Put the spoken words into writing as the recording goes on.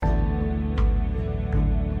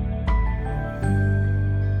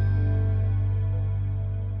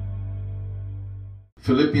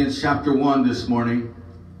Philippians chapter 1 this morning.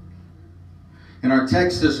 And our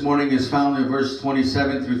text this morning is found in verse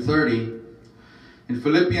 27 through 30. In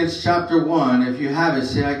Philippians chapter 1, if you have it,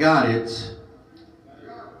 say, I got it.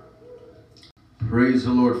 Praise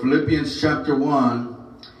the Lord. Philippians chapter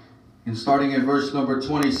 1, and starting at verse number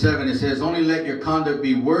 27, it says, only let your conduct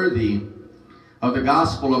be worthy of the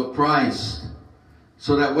gospel of Christ,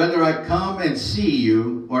 so that whether I come and see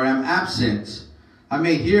you or am absent, I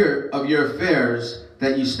may hear of your affairs,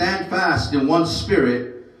 that you stand fast in one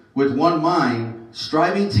spirit, with one mind,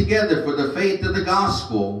 striving together for the faith of the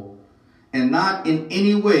gospel, and not in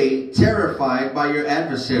any way terrified by your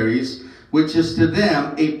adversaries, which is to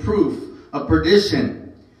them a proof of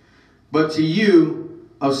perdition, but to you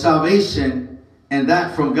of salvation, and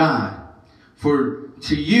that from God. For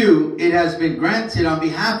to you it has been granted on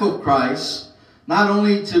behalf of Christ, not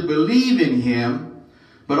only to believe in him,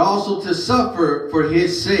 but also to suffer for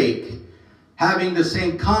his sake, having the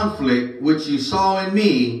same conflict which you saw in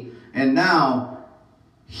me, and now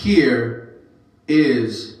here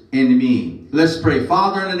is in me. Let's pray.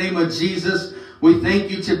 Father, in the name of Jesus, we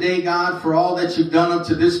thank you today, God, for all that you've done up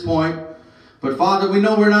to this point. But Father, we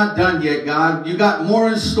know we're not done yet, God. You got more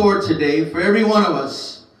in store today for every one of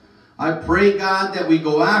us. I pray, God, that we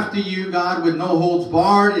go after you, God, with no holds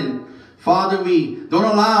barred. And Father, we don't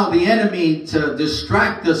allow the enemy to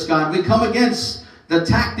distract us, God. We come against the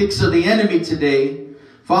tactics of the enemy today.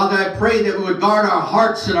 Father, I pray that we would guard our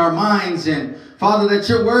hearts and our minds. And Father, that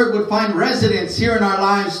your word would find residence here in our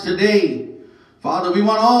lives today. Father, we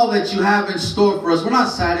want all that you have in store for us. We're not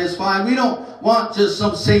satisfied. We don't want just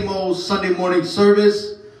some same old Sunday morning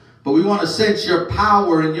service. But we want to sense your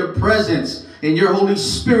power and your presence and your Holy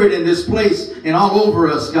Spirit in this place and all over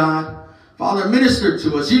us, God. Father, minister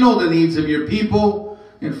to us. You know the needs of your people.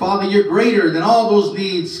 And Father, you're greater than all those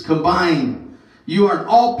needs combined. You are an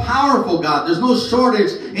all-powerful God. There's no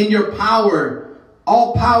shortage in your power.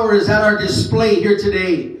 All power is at our display here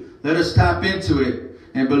today. Let us tap into it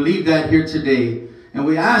and believe that here today. And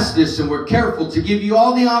we ask this, and we're careful to give you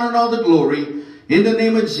all the honor and all the glory in the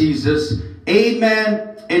name of Jesus.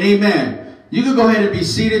 Amen and amen. You can go ahead and be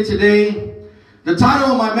seated today. The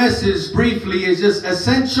title of my message briefly is just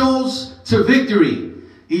Essentials to Victory.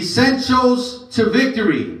 Essentials to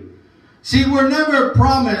Victory. See, we're never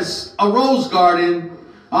promised a rose garden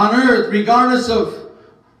on earth, regardless of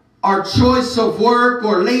our choice of work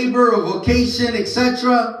or labor or vocation,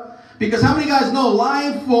 etc. Because how many guys know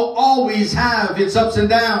life will always have its ups and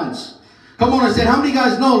downs? Come on, I said, how many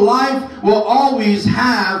guys know life will always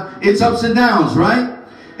have its ups and downs, right?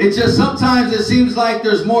 It's just sometimes it seems like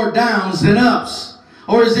there's more downs than ups.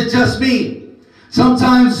 Or is it just me?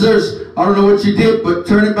 Sometimes there's, I don't know what you did, but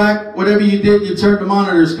turn it back. Whatever you did, you turned the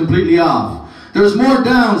monitors completely off. There's more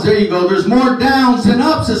downs. There you go. There's more downs than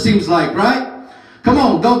ups, it seems like, right? Come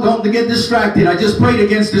on, don't get distracted. I just prayed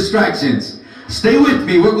against distractions. Stay with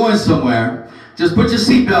me. We're going somewhere. Just put your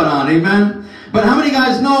seatbelt on. Amen. But how many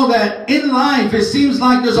guys know that in life, it seems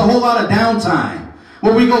like there's a whole lot of downtime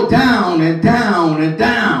where we go down and down and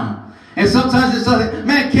down. And sometimes it's like,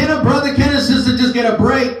 man, can a brother, can a sister just get a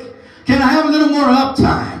break? Can I have a little more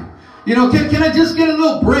uptime? You know, can I just get a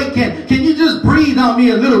little break? Can you just breathe on me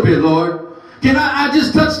a little bit, Lord? Can I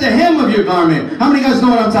just touch the hem of your garment? How many guys know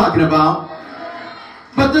what I'm talking about?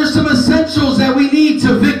 But there's some essentials that we need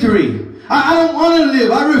to victory. I don't want to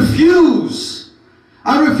live. I refuse.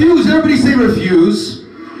 I refuse. Everybody say refuse.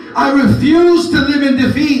 I refuse to live in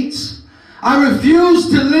defeat. I refuse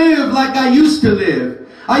to live like I used to live.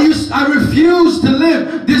 I refuse to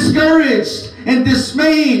live discouraged and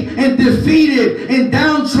dismayed and defeated and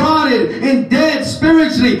downtrodden and dead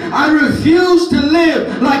spiritually. I refuse to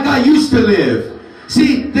live like I used to live.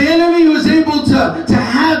 See, the enemy was able to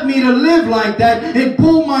have me to live like that and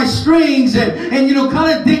pull my strings and you know,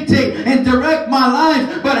 kind of dictate and direct my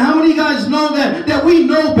life. But how many guys know that we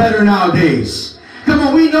know better nowadays? Come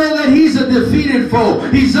on, we know that he's a defeated foe.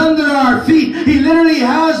 He's under our feet. He literally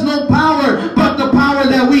has no power but the power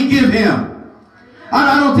that we give him.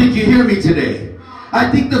 I don't think you hear me today. I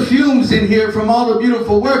think the fumes in here from all the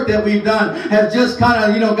beautiful work that we've done have just kind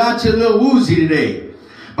of, you know, got you a little woozy today.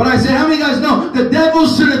 But I said, how many guys know the devil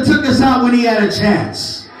should have took us out when he had a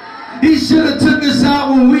chance? He should have took us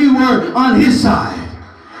out when we were on his side.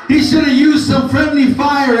 He should have used some friendly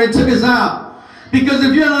fire and took us out. Because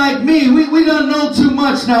if you're like me, we don't know too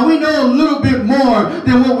much now. We know a little bit more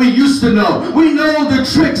than what we used to know. We know the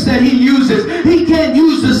tricks that he uses. He can't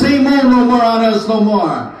use the same old no more on us no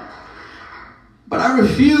more. But I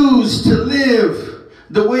refuse to live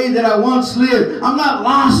the way that I once lived. I'm not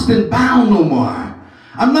lost and bound no more.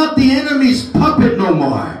 I'm not the enemy's puppet no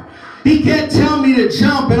more. He can't tell me to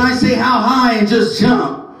jump and I say how high and just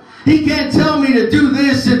jump. He can't tell me to do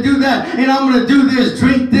this and do that and I'm going to do this,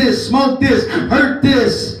 drink this, smoke this, hurt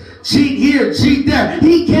this, cheat here, cheat there.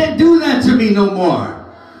 He can't do that to me no more.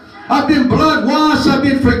 I've been blood washed, I've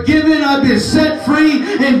been forgiven, I've been set free,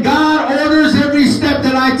 and God orders every step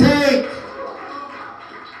that I take.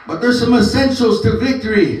 But there's some essentials to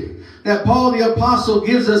victory that Paul the Apostle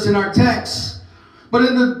gives us in our text. But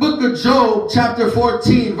in the book of Job, chapter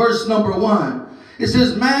 14, verse number 1, it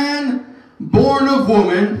says, man born of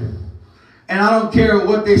woman, and I don't care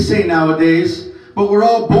what they say nowadays, but we're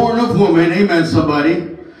all born of woman, amen somebody.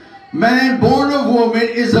 Man born of woman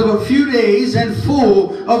is of a few days and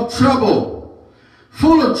full of trouble.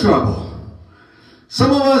 Full of trouble.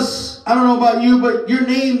 Some of us, I don't know about you, but your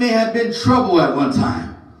name may have been Trouble at one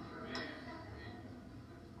time.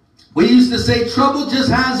 We used to say trouble just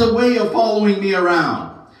has a way of following me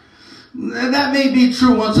around. That may be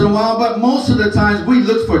true once in a while, but most of the times we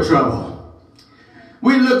look for trouble.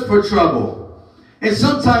 We look for trouble. And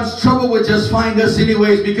sometimes trouble would just find us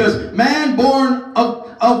anyways, because man born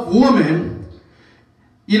of woman,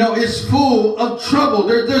 you know, is full of trouble.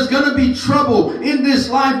 There's going to be trouble in this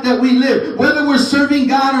life that we live. Whether we're serving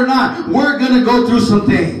God or not, we're going to go through some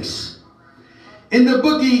things. In the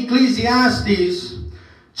book of Ecclesiastes,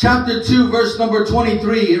 chapter 2, verse number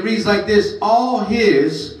 23, it reads like this: all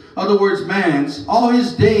his, other words, man's, all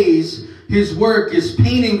his days, his work is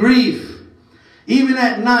pain and grief. Even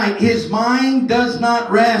at night, his mind does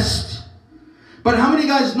not rest. But how many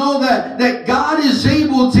guys know that God is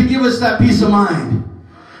able to give us that peace of mind?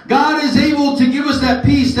 God is able to give us that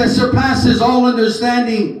peace that surpasses all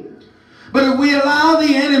understanding. But if we allow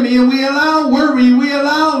the enemy and we allow worry, we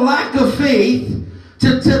allow lack of faith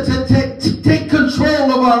to take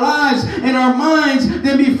control of our lives and our minds,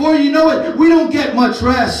 then before you know it, we don't get much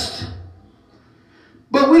rest.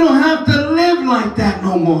 But we don't have to live like that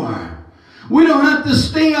no more. We don't have to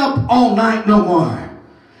stay up all night no more.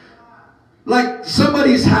 Like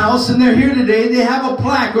somebody's house, and they're here today, they have a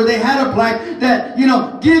plaque, or they had a plaque that, you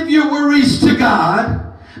know, give your worries to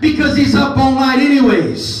God, because he's up all night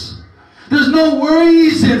anyways. There's no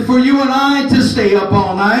reason for you and I to stay up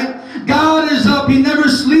all night. God is up. He never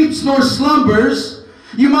sleeps nor slumbers.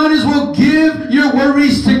 You might as well give your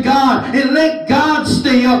worries to God and let God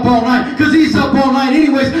stay up all night, because he's up all night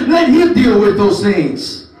anyways. Let him deal with those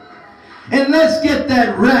things. And let's get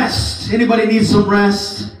that rest. Anybody need some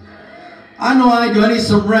rest? I know I do. I need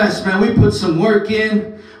some rest, man. We put some work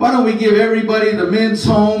in. Why don't we give everybody, the men's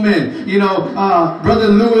home and, you know, Brother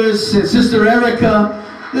Lewis and Sister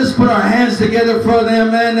Erica, let's put our hands together for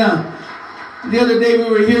them, man. The other day we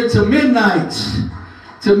were here till midnight.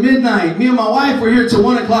 Me and my wife were here till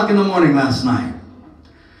 1 o'clock in the morning last night.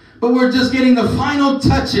 But we're just getting the final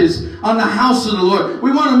touches on the house of the Lord.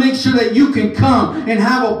 We want to make sure that you can come and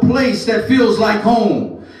have a place that feels like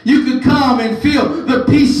home. You can come and feel the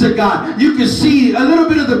peace of God. You can see a little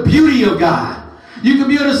bit of the beauty of God. You can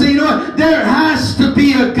be able to say, you know what? There has to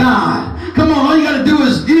be a God. Come on, all you got to do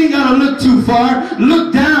is, you ain't got to look too far.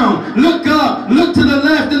 Look down, look up, look to the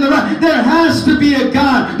left and the right. There has to be a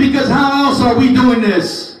God, because how else are we doing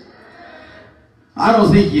this? I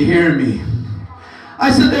don't think you're hearing me.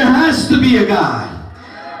 I said there has to be a God.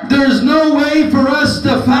 There's no way for us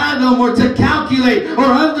to fathom or to calculate or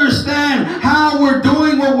understand how we're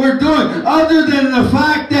doing what we're doing, other than the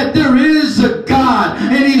fact that there is a God,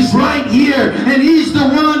 and he's right here, and he's the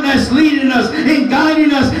one that's leading us and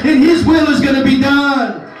guiding us, and his will is going to be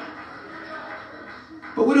done.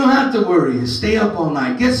 But we don't have to worry. Stay up all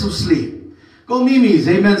night. Get some sleep. Go Mimi's.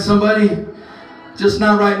 Amen, somebody? Just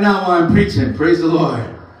not right now while I'm preaching. Praise the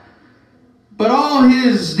Lord. But all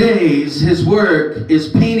his days, his work is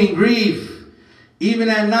pain and grief. Even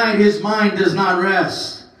at night, his mind does not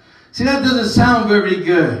rest. See, that doesn't sound very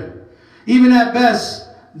good. Even at best,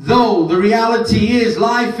 though the reality is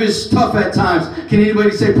life is tough at times. Can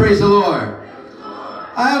anybody say praise the Lord?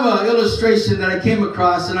 I have an illustration that I came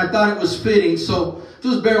across and I thought it was fitting, so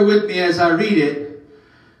just bear with me as I read it.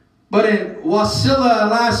 But in Wasilla,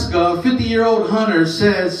 Alaska, a 50-year-old hunter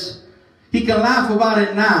says he can laugh about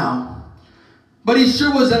it now, but he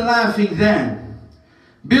sure wasn't laughing then.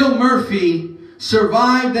 Bill Murphy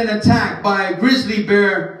survived an attack by a grizzly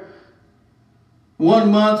bear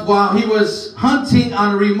 1 month while he was hunting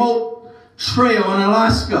on a remote trail in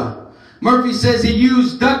Alaska. Murphy says he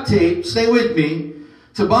used duct tape, stay with me,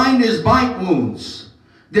 to bind his bite wounds,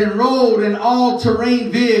 then rode an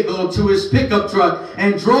all-terrain vehicle to his pickup truck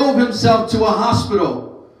and drove himself to a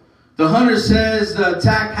hospital. The hunter says the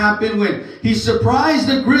attack happened when he surprised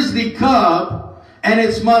a grizzly cub and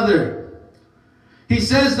its mother. He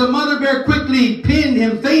says the mother bear quickly pinned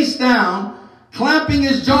him face down, clamping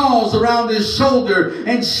his jaws around his shoulder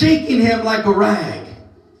and shaking him like a rag.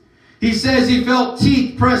 He says he felt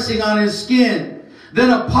teeth pressing on his skin, then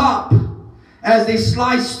a pop as they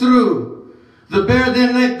sliced through. The bear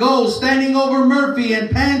then let go, standing over Murphy and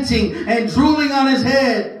panting and drooling on his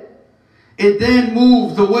head. It then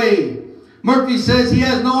moved away. Murphy says he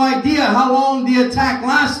has no idea how long the attack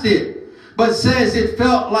lasted, but says it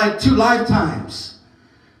felt like 2 lifetimes.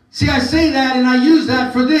 See, I say that and I use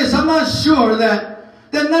that for this. I'm not sure that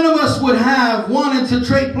none of us would have wanted to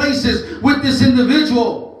trade places with this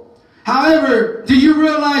individual. However, do you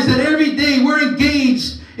realize that every day we're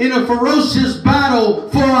engaged in a ferocious battle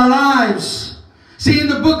for our lives? See, in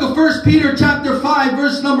the book of 1 Peter chapter 5,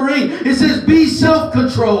 verse number 8, it says, be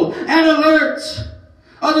self-controlled and alert.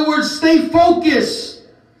 In other words, stay focused.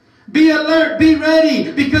 Be alert, be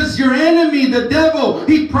ready, because your enemy, the devil,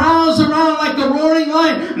 he prowls around like a roaring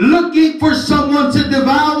lion looking for someone to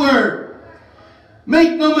devour.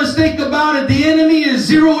 Make no mistake about it, the enemy is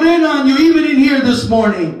zeroed in on you even in here this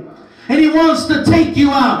morning. And he wants to take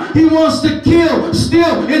you out. He wants to kill,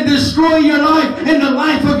 steal, and destroy your life and the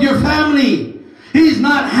life of your family. He's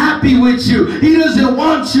not happy with you. He doesn't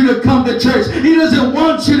want you to come to church. He doesn't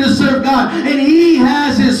want you to serve God. And he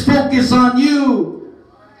has his focus on you.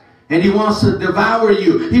 And he wants to devour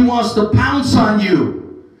you. He wants to pounce on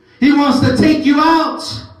you. He wants to take you out.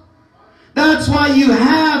 That's why you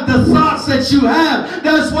have the thoughts that you have.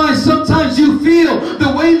 That's why sometimes you feel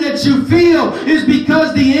the way that you feel is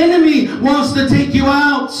because the enemy wants to take you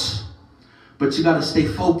out. But you got to stay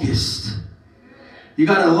focused. You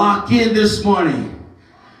got to lock in this morning.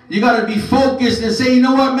 You got to be focused and say, you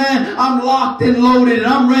know what, man? I'm locked and loaded and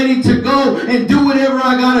I'm ready to go and do whatever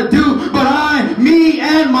I got to do. But me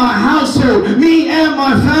and my household, me and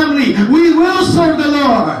my family, we will serve the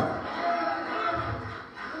Lord.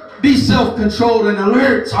 Be self-controlled and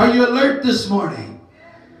alert. Are you alert this morning?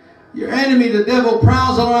 Your enemy, the devil,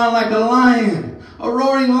 prowls around like a lion, a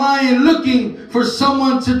roaring lion looking for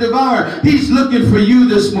someone to devour. He's looking for you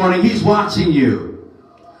this morning. He's watching you.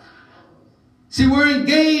 See, we're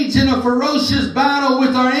engaged in a ferocious battle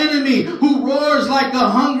with our enemy who roars like a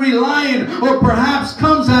hungry lion or perhaps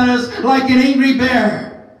comes at us like an angry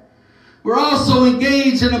bear. We're also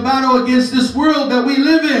engaged in a battle against this world that we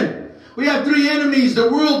live in. We have 3 enemies, the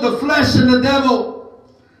world, the flesh, and the devil.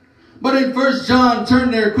 But in 1 John, turn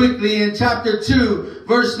there quickly, in chapter 2,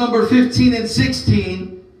 verse number 15 and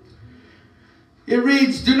 16, it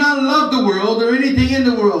reads, do not love the world or anything in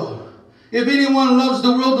the world. If anyone loves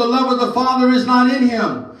the world, the love of the Father is not in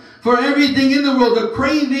him. For everything in the world, the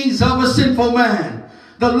cravings of a sinful man,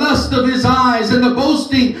 the lust of his eyes, and the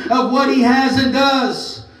boasting of what he has and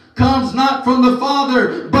does, comes not from the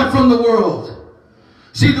Father, but from the world.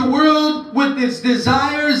 See, the world with its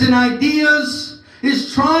desires and ideas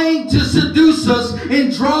is trying to seduce us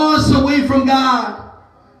and draw us away from God.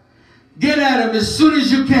 Get at him as soon as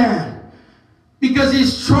you can, because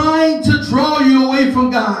he's trying to draw you away from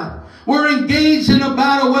God. We're engaged in a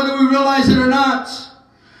battle whether we realize it or not.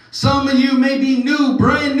 Some of you may be new,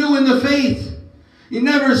 brand new in the faith. You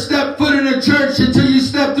never stepped foot in a church until you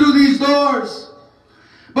step through these doors.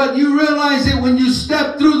 But you realize that when you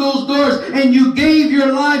stepped through those doors and you gave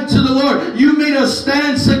your life to the Lord, you made a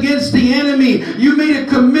stance against the enemy. You made a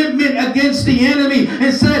commitment against the enemy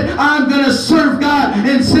and said, I'm going to serve God.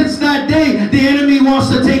 And since that day, the enemy wants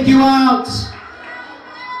to take you out.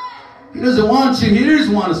 He doesn't want you. He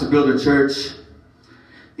doesn't want us to build a church.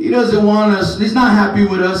 He doesn't want us. He's not happy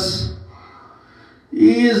with us.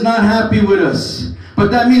 He is not happy with us.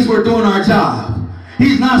 But that means we're doing our job.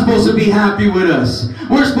 He's not supposed to be happy with us.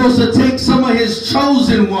 We're supposed to take some of his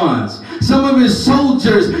chosen ones, some of his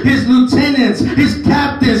soldiers, his lieutenants, his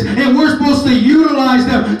captains, and we're supposed to utilize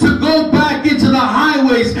them to go back into the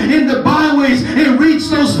highways, in the byways, and reach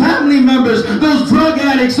those family members, those drug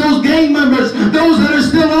addicts, those gang members, those that are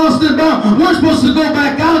still lost and bound. We're supposed to go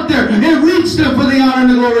back out there and reach them for the honor and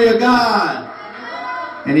the glory of God.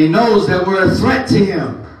 And he knows that we're a threat to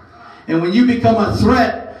him. And when you become a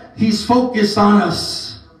threat, he's focused on us.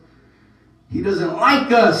 He doesn't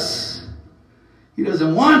like us. He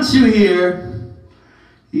doesn't want you here.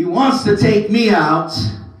 He wants to take me out.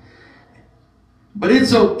 But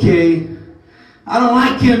it's okay. I don't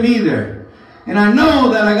like him either. And I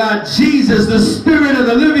know that I got Jesus, the Spirit of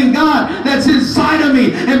the living God, that's inside of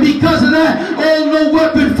me. And because of that, oh, no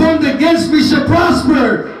weapon formed against me shall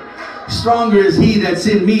prosper. Stronger is he that's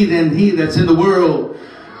in me than he that's in the world.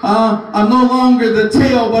 I'm no longer the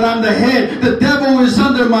tail, but I'm the head. The devil is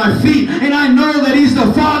under my feet, and I know that he's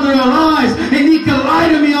the father of lies, and he can lie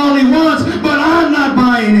to me all he wants, but I'm not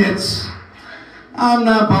buying it. I'm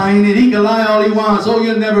not buying it. He can lie all he wants. Oh,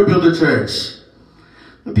 you'll never build a church.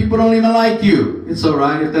 The people don't even like you. It's all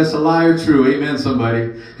right if that's a lie or true. Amen,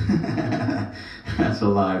 somebody. That's a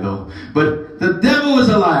lie, though. But the devil is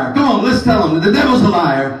a liar. Come on, let's tell him that the devil's a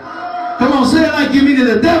liar. Come on, say it like you mean it.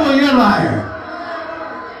 The devil, you're a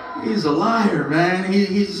liar. He's a liar, man.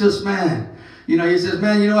 He's just, man. You know, he says,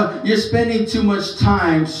 man, you know what? You're spending too much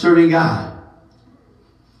time serving God.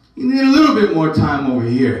 You need a little bit more time over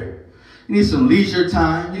here. You need some leisure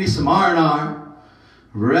time. You need some R&R.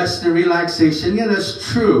 Rest and relaxation. Yeah,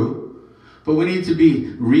 that's true. But we need to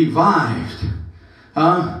be revived.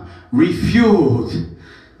 Refueled.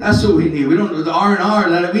 That's what we need. We don't, the R&R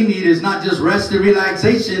that we need is not just rest and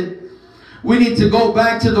relaxation. We need to go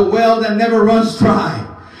back to the well that never runs dry.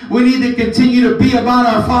 We need to continue to be about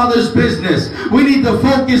our Father's business. We need to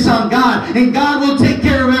focus on God, and God will take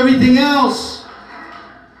care of everything else.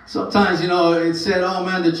 Sometimes, you know, it's said, oh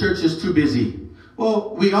man, the church is too busy.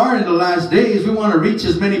 Well, we are in the last days. We want to reach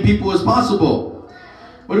as many people as possible.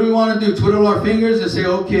 What do we want to do? Twiddle our fingers and say,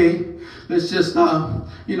 okay, let's just,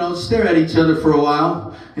 you know, stare at each other for a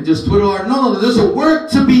while and just twiddle our... No, there's a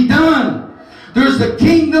work to be done. There's the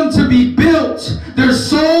kingdom to be built. There's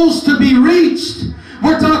souls to be reached.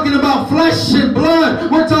 We're talking about flesh and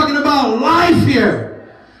blood. We're talking about life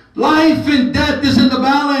here. Life and death is in the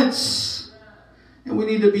balance. And we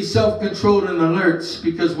need to be self-controlled and alert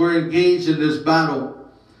because we're engaged in this battle.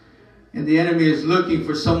 And the enemy is looking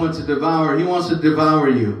for someone to devour. He wants to devour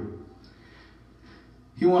you.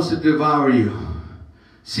 He wants to devour you.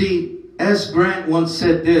 See, S. Grant once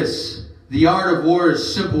said this: the art of war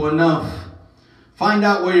is simple enough. Find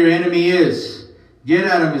out where your enemy is. Get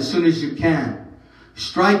at him as soon as you can.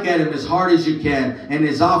 Strike at him as hard as you can and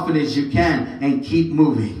as often as you can, and keep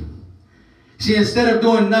moving. See, instead of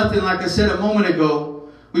doing nothing, like I said a moment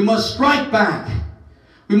ago, we must strike back.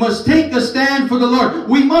 We must take a stand for the Lord.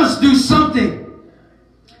 We must do something.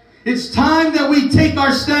 It's time that we take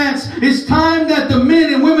our stance. It's time that the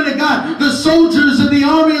men and women of God, the soldiers of the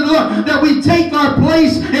army of the Lord, that we take our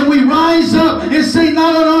place and we rise up and say,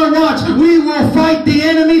 not on our watch. We will fight the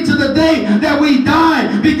enemy to the day that we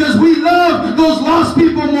die, because we love those lost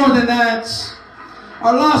people more than that.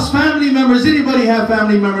 Our lost family members. Anybody have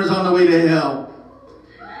family members on the way to hell?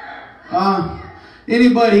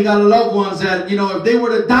 Anybody got loved ones that, you know, if they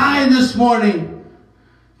were to die this morning,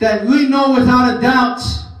 that we know without a doubt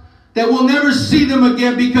that we'll never see them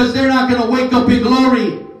again because they're not going to wake up in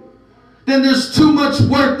glory, then there's too much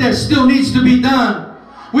work that still needs to be done.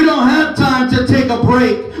 We don't have time to take a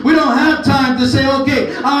break. We don't have time to say,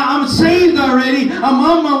 okay, I'm saved already. I'm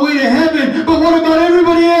on my way to heaven. But what about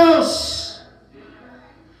everybody else?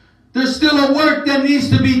 There's still a work that needs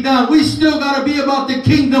to be done. We still got to be about the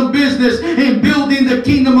kingdom business and building the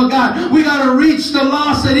kingdom of God. We got to reach the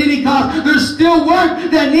lost at any cost. There's still work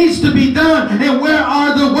that needs to be done. And where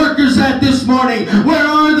are the workers at this morning? Where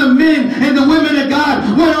are the men and the women of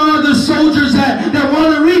God? Where are the soldiers at that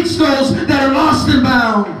want to reach those that are lost and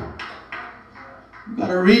bound? We got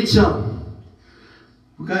to reach them.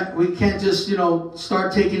 We can't just, you know,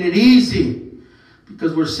 start taking it easy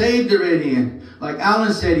because we're saved already. And like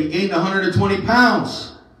Alan said, he gained 120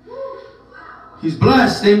 pounds. He's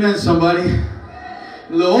blessed. Amen, somebody. A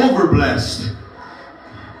little over blessed.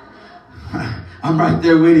 I'm right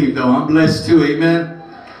there with him, though. I'm blessed too. Amen.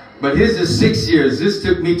 But his is 6 years. This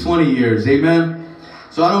took me 20 years. Amen.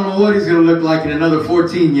 So I don't know what he's going to look like in another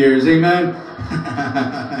 14 years. Amen.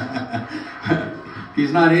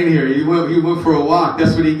 He's not in here. He went for a walk.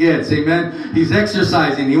 That's what he gets. Amen. He's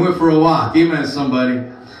exercising. He went for a walk. Amen, somebody.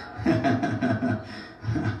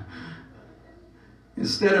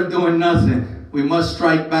 Instead of doing nothing, we must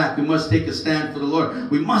strike back. We must take a stand for the Lord.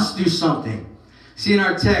 We must do something. See, in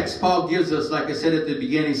our text, Paul gives us, like I said at the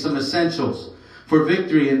beginning, some essentials for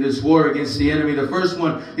victory in this war against the enemy. The first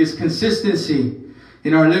one is consistency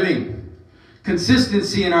in our living.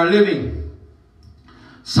 Consistency in our living.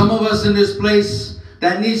 Some of us in this place,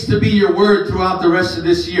 that needs to be your word throughout the rest of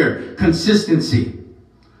this year. Consistency.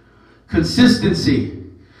 Consistency.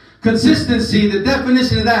 Consistency, the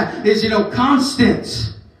definition of that is, you know,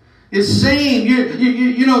 constant. It's same. You're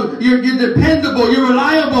dependable. You're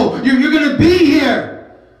reliable. You're going to be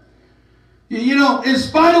here. You know, in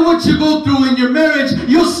spite of what you go through in your marriage,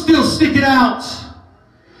 you'll still stick it out.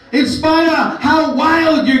 In spite of how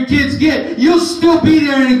wild your kids get, you'll still be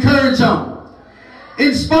there and encourage them.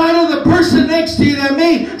 In spite of the person next to you that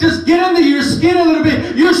may just get under your skin a little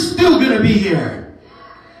bit, you're still going to be here.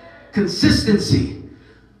 Consistency.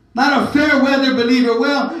 Not a fair weather believer.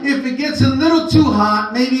 Well, if it gets a little too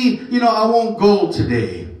hot, maybe, you know, I won't go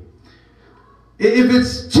today. If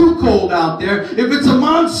it's too cold out there, if it's a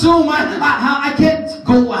monsoon, I can't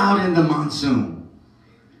go out in the monsoon.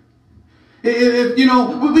 If you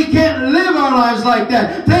know, we can't live our lives like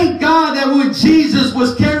that. Thank God that when Jesus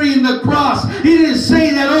was carrying the cross, he didn't say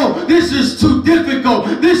that, oh, this is too difficult.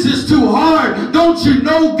 This is too hard. Don't you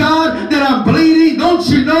know, God, that I'm bleeding? Don't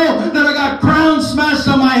you know that I got crowns smashed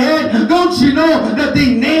on my head? Don't you know that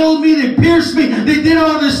they nailed me? They pierced me. They did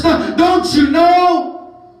all this stuff. Don't you know?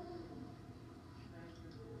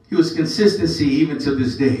 He was consistency even to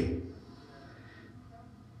this day.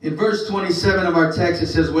 In verse 27 of our text, it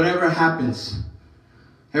says, whatever happens.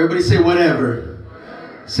 Everybody say whatever.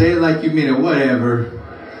 Say it like you mean it. Whatever.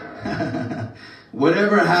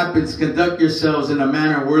 Whatever happens, conduct yourselves in a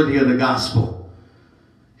manner worthy of the gospel.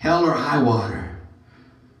 Hell or high water.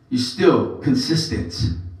 You're still consistent.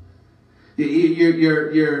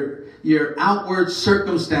 Your outward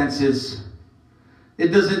circumstances, it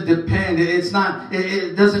doesn't depend.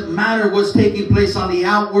 It doesn't matter what's taking place on the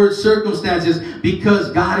outward circumstances, because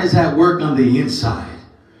God is at work on the inside.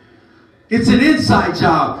 It's an inside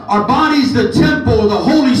job. Our body's the temple of the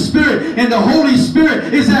Holy Spirit, and the Holy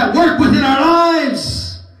Spirit is at work within our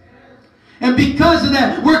lives. And because of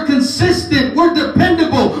that, we're consistent, we're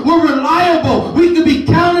dependable, we're reliable, we can be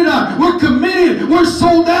counted on, we're committed, we're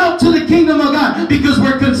sold out to the kingdom of God because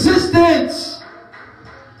we're consistent.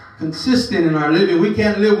 Consistent in our living. We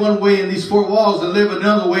can't live one way in these four walls and live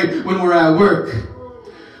another way when we're at work.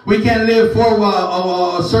 We can't live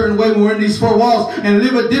a certain way when we're in these four walls and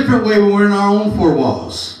live a different way when we're in our own four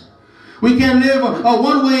walls. We can't live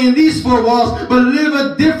one way in these four walls but live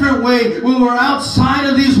a different way when we're outside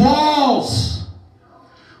of these walls.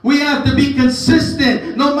 We have to be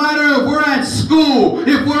consistent no matter if we're at school,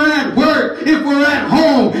 if we're at work, if we're at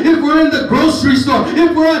home, if we're in the grocery store,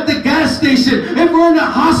 if we're at the gas station, if we're in the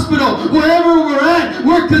hospital, wherever we're at,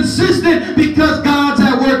 we're consistent because God's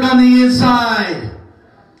at work on the inside.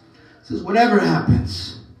 It says, whatever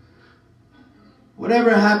happens,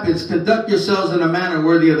 conduct yourselves in a manner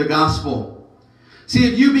worthy of the gospel. See,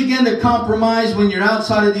 if you begin to compromise when you're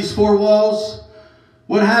outside of these four walls,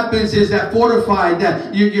 what happens is that fortified,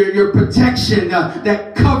 that your protection,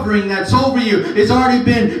 that covering that's over you, it's already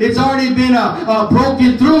been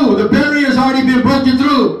broken through. The barrier's already been broken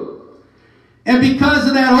through. And because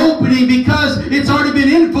of that opening, because it's already been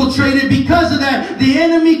infiltrated, because of that, the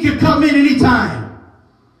enemy can come in anytime.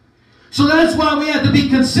 So that's why we have to be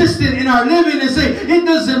consistent in our living and say, it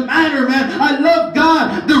doesn't matter, man. I love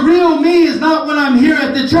God. The real me is not when I'm here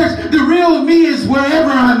at the church. The real me is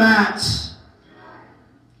wherever I'm at.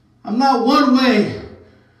 I'm not one way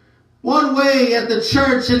at the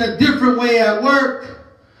church and a different way at work.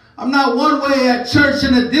 I'm not one way at church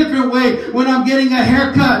and a different way when I'm getting a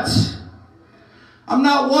haircut. I'm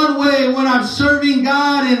not one way when I'm serving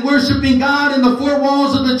God and worshiping God in the four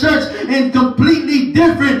walls of the church, and completely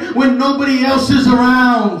different when nobody else is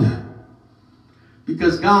around.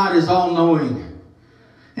 Because God is all-knowing.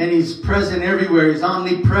 And He's present everywhere. He's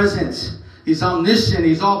omnipresent. He's omniscient.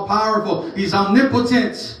 He's all-powerful. He's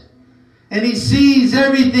omnipotent. And He sees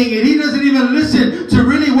everything, and He doesn't even listen to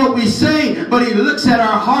really what we say, but He looks at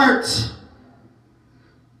our hearts.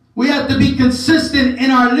 We have to be consistent in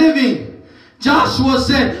our living. Joshua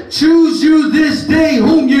said, choose you this day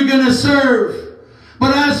whom you're going to serve.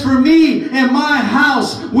 But as for me and my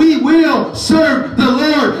house, we will serve the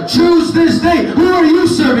Lord. Choose this day. Who are you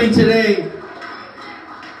serving today?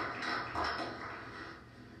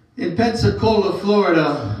 In Pensacola,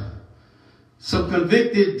 Florida, some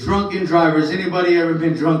convicted drunken drivers. Anybody ever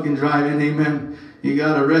been drunken driving? Amen. You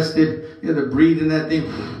got arrested. You had to breathe in that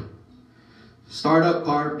thing. Start up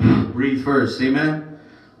car. Breathe first. Amen.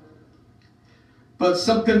 But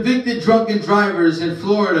some convicted drunken drivers in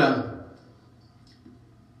Florida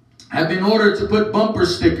have been ordered to put bumper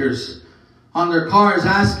stickers on their cars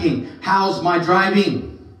asking, how's my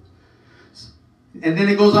driving? And then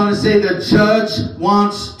it goes on to say the judge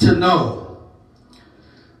wants to know.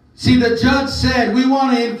 See, the judge said we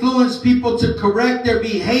want to influence people to correct their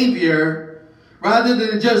behavior rather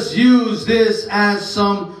than just use this as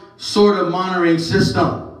some sort of monitoring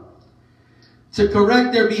system. To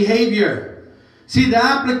correct their behavior. See, the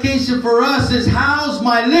application for us is, how's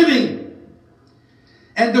my living?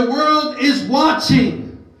 And the world is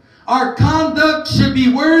watching. Our conduct should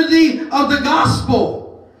be worthy of the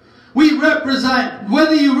gospel. We represent,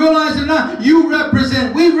 whether you realize it or not, we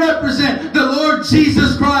represent the Lord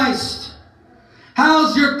Jesus Christ.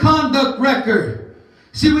 How's your conduct record?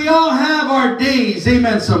 See, we all have our days.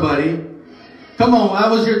 Amen, somebody. Come on, that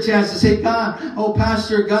was your chance to say, God, oh,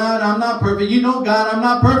 Pastor, God, I'm not perfect. You know, God, I'm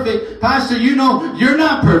not perfect. Pastor, you know, you're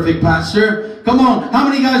not perfect, Pastor. Come on, how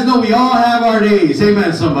many guys know we all have our days?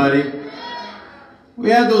 Amen, somebody. We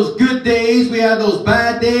have those good days. We have those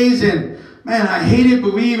bad days. And, man, I hate it,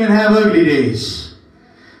 but we even have ugly days.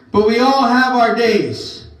 But we all have our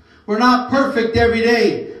days. We're not perfect every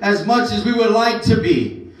day as much as we would like to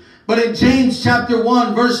be. But in James chapter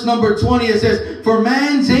 1, verse number 20, it says, for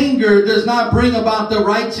man's anger does not bring about the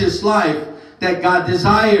righteous life that God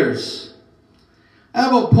desires. I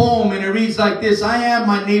have a poem and it reads like this. I am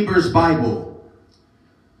my neighbor's Bible.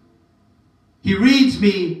 He reads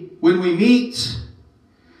me when we meet.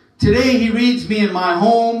 Today he reads me in my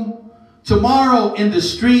home. Tomorrow in the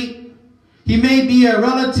street. He may be a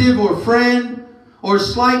relative or friend or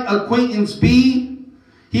slight acquaintance be.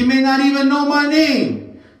 He may not even know my name.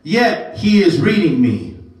 Yet he is reading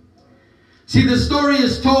me. See, the story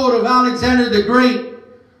is told of Alexander the Great.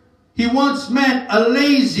 He once met a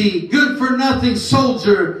lazy, good-for-nothing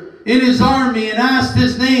soldier in his army and asked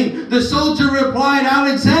his name. The soldier replied,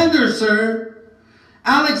 Alexander, sir.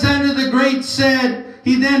 Alexander the Great said,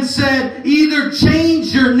 he then said, either change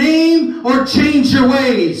your name or change your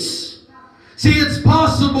ways. See, it's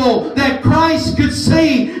possible that Christ could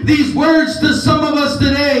say these words to some of us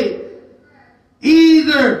today.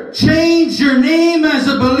 Either change your name as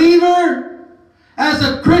a believer, as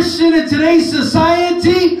a Christian in today's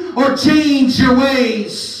society, or change your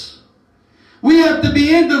ways. We have to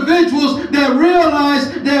be individuals that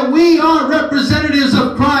realize that we are representatives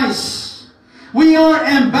of Christ. We are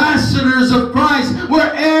ambassadors of Christ.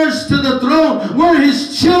 We're heirs to the throne. We're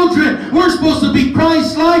His children. We're supposed to be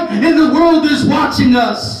Christ-like, and the world is watching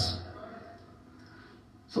us.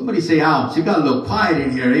 Somebody say, ouch. You got a little quiet in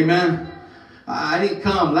here. Amen. I didn't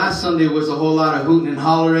come. Last Sunday was a whole lot of hooting and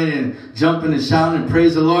hollering and jumping and shouting and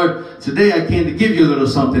praise the Lord. Today I came to give you a little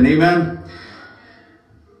something. Amen.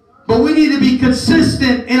 But we need to be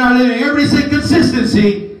consistent in our living. Everybody say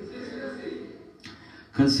consistency.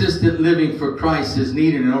 Consistent living for Christ is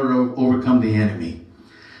needed in order to overcome the enemy.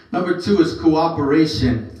 Number 2 is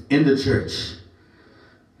cooperation in the church.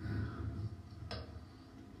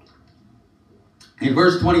 In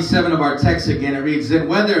verse 27 of our text again, it reads, then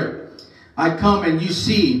whether I come and you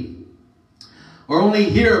see, or only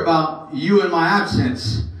hear about you in my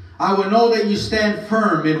absence, I will know that you stand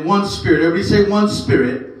firm in one spirit. Everybody say one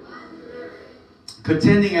spirit.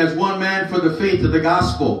 Contending as one man for the faith of the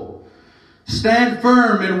gospel. Stand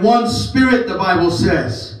firm in one spirit, the Bible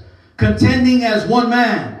says. Contending as one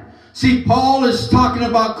man. See, Paul is talking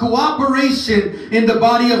about cooperation in the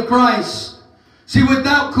body of Christ. See,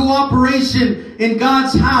 without cooperation in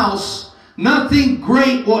God's house, nothing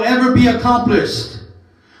great will ever be accomplished.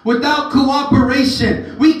 Without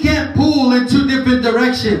cooperation, we can't pull in 2 different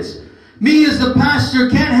directions. Me as the pastor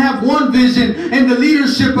can't have one vision and the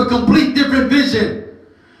leadership a complete different vision.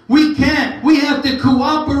 We can't. We have to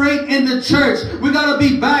cooperate in the church. We got to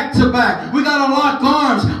be back to back. We got to lock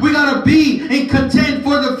arms. We got to be in contend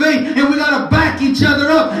for the faith. And we got to back each other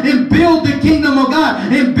up and build the kingdom of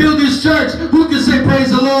God and build His church. Who can say praise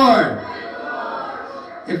the Lord?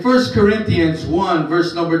 In 1 Corinthians 1,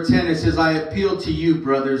 verse number 10, it says, I appeal to you,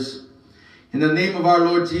 brothers, in the name of our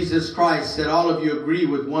Lord Jesus Christ, that all of you agree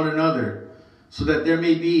with one another, so that there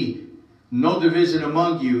may be no division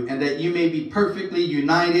among you, and that you may be perfectly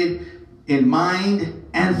united in mind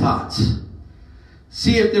and thoughts.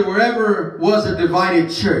 See, if there ever was a divided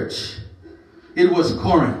church, it was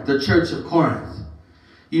Corinth, the church of Corinth.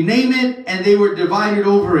 You name it, and they were divided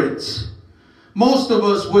over it. Most of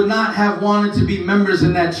us would not have wanted to be members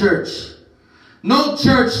in that church. No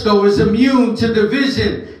church, though, is immune to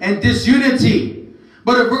division and disunity.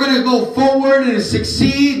 But if we're going to go forward and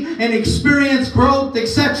succeed and experience growth,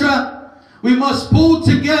 etc., we must pull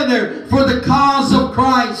together for the cause of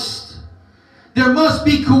Christ. There must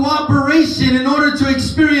be cooperation in order to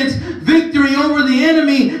experience victory over the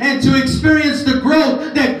enemy and to experience the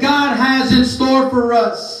growth that God has in store for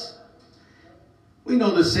us. We know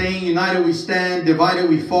the saying, united we stand, divided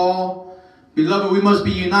we fall. Beloved, we must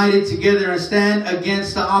be united together and stand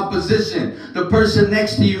against the opposition. The person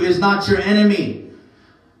next to you is not your enemy.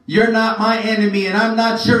 You're not my enemy, and I'm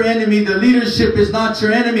not your enemy. The leadership is not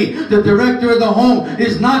your enemy. The director of the home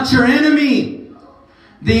is not your enemy.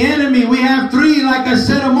 The enemy, we have 3, like I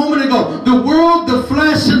said a moment ago. The world, the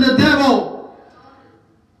flesh, and the devil.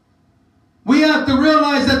 We have to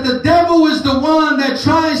realize that the devil is the one that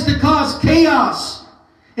tries to cause chaos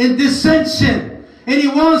and dissension. And he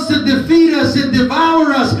wants to defeat us and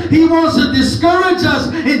devour us. He wants to discourage us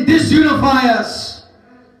and disunify us.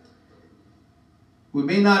 We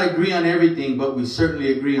may not agree on everything, but we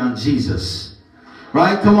certainly agree on Jesus.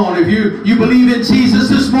 Right? Come on. If you believe in Jesus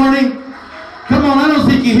this morning, come on. I don't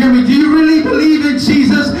think you hear me. Do you really believe in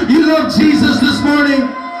Jesus? You love Jesus this morning?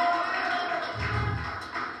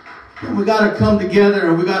 And we got to come together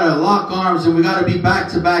and we got to lock arms and we got to be back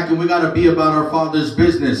to back and we got to be about our Father's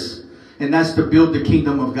business. And that's to build the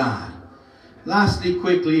kingdom of God. Lastly,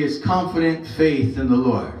 quickly, is confident faith in the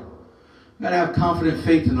Lord. We got to have confident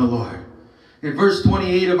faith in the Lord. In verse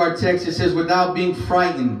 28 of our text, it says, without being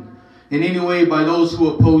frightened in any way by those who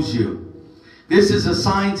oppose you. This is a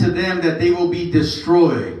sign to them that they will be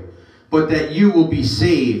destroyed, but that you will be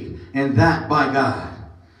saved, and that by God.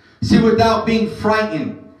 See, without being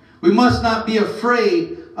frightened, we must not be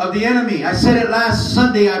afraid of the enemy. I said it last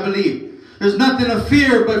Sunday, I believe. There's nothing to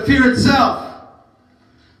fear but fear itself.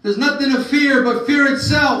 There's nothing to fear but fear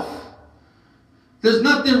itself. There's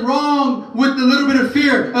nothing wrong with a little bit of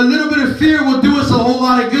fear. A little bit of fear will do us a whole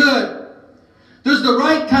lot of good. There's the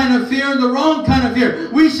right kind of fear and the wrong kind of fear.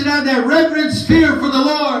 We should have that reverence fear for the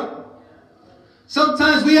Lord.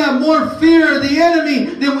 Sometimes we have more fear of the enemy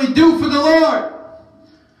than we do for the Lord.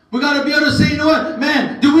 We got to be able to say, you know what,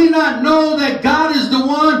 man, do we not know that God is the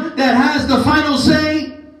one that has the final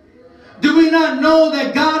say? Do we not know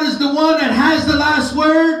that God is the one that has the last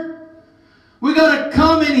word? We got to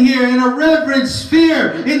come in here in a reverence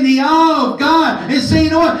fear, in the awe of God, and say,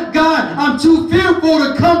 you know what, God, I'm too fearful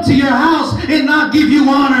to come to your house and not give you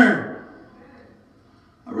honor.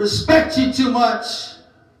 I respect you too much.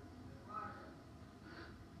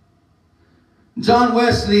 John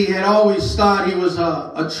Wesley had always thought he was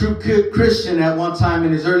a true Christian at one time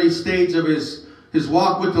in his early stage of his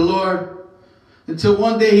walk with the Lord. Until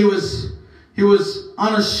one day he was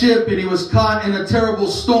on a ship and he was caught in a terrible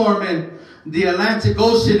storm in the Atlantic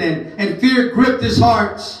Ocean and fear gripped his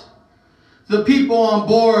heart. The people on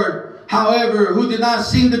board, however, who did not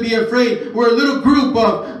seem to be afraid, were a little group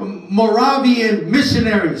of Moravian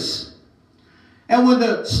missionaries. And when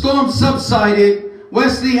the storm subsided,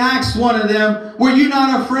 Wesley asked one of them, were you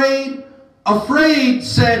not afraid? Afraid,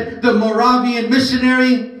 said the Moravian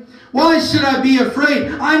missionary. Why should I be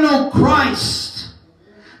afraid? I know Christ.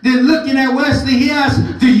 Then looking at Wesley, he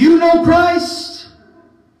asked, do you know Christ?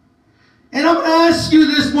 And I'm going to ask you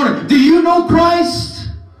this morning, do you know Christ?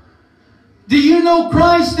 Do you know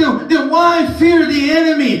Christ? Then why fear the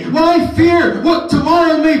enemy? Why fear what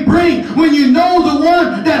tomorrow may bring when you know the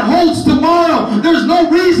one that holds tomorrow? There's no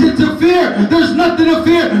reason to fear. There's nothing to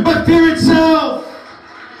fear but fear itself.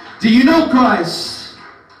 Do you know Christ?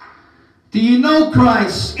 Do you know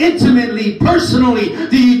Christ intimately, personally?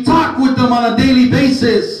 Do you talk with him on a daily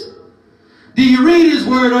basis? Do you read his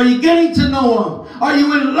word? Are you getting to know him? Are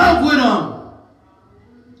you in love with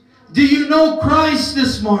him? Do you know Christ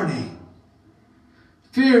this morning?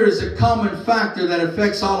 Fear is a common factor that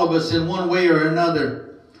affects all of us in one way or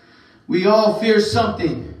another. We all fear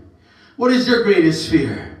something. What is your greatest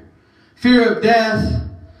fear? Fear of death?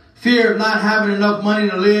 Fear of not having enough money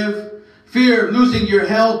to live? Fear of losing your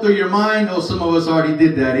health or your mind? Oh, some of us already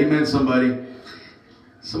did that. Amen, somebody.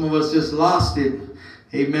 Some of us just lost it.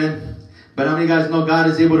 Amen. But how many of you guys know God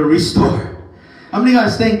is able to restore? How many of you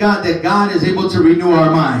guys thank God that God is able to renew our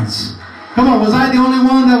minds? Come on, was I the only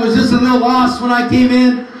one that was just a little lost when I came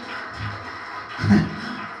in?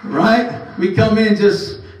 Right? We come in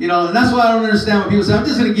just, and that's why I don't understand when people say, I'm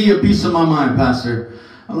just going to give you a piece of my mind, Pastor.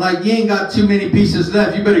 I'm like, you ain't got too many pieces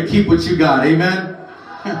left. You better keep what you got. Amen?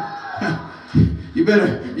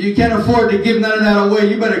 You can't afford to give none of that away.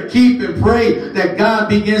 You better keep and pray that God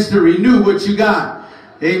begins to renew what you got.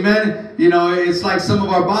 Amen? It's like some of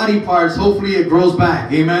our body parts. Hopefully it grows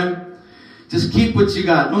back. Amen? Just keep what you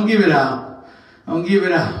got. Don't give it out. Don't give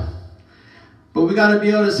it out. But we got to be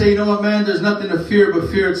able to say, you know what, man, there's nothing to fear but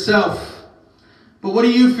fear itself. But what are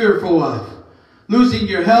you fearful of? Losing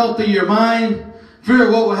your health or your mind? Fear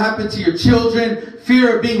of what will happen to your children?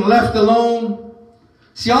 Fear of being left alone?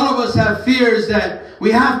 See, all of us have fears that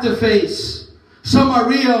we have to face. Some are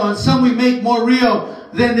real and some we make more real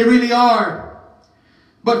than they really are.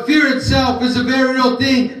 But fear itself is a very real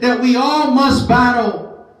thing that we all must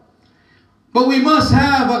battle. But we must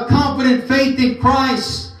have a confident faith in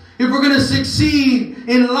Christ if we're going to succeed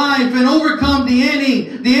in life and overcome the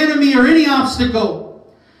enemy or any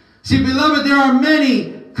obstacle. See, beloved, there are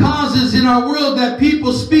many causes in our world that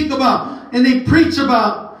people speak about and they preach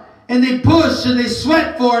about and they push and they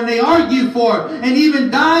sweat for and they argue for and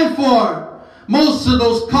even die for. Most of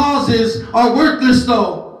those causes are worthless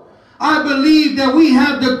though. I believe that we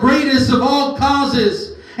have the greatest of all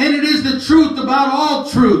causes, and it is the truth about all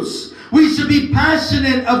truths. We should be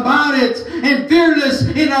passionate about it and fearless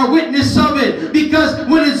in our witness of it. Because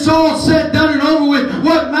when it's all said, done, and over with,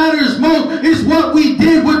 what matters most is what we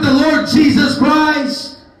did with the Lord Jesus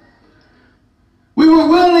Christ. We were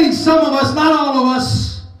willing, some of us, not all of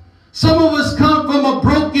us. Some of us come from a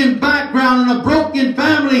broken background and a broken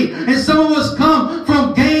family. And some of us come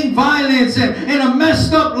from gang violence and a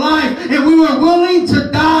messed up life. And we were willing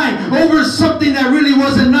to die over something that really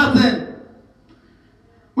wasn't nothing.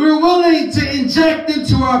 We were willing to inject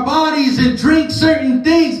into our bodies and drink certain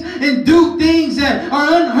things and do things that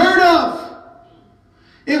are unheard of.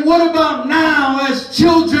 And what about now as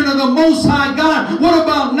children of the Most High God? What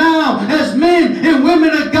about now as men and women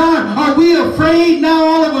of God? Are we afraid now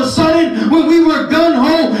all of a sudden when we were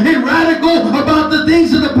gung-ho and radical about the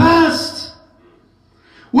things of the past?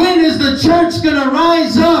 When is the church going to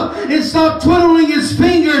rise up and stop twiddling its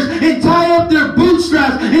fingers and tie up their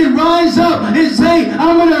bootstraps and rise up and say,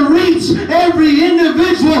 I'm going to reach every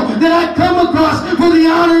individual that I come across for the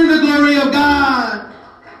honor and the glory of God?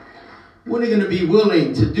 When are you going to be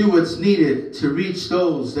willing to do what's needed to reach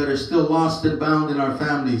those that are still lost and bound in our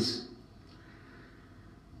families?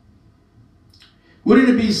 Wouldn't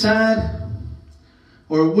it be sad,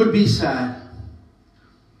 or it would be sad,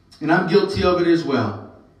 and I'm guilty of it as well.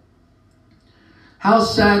 How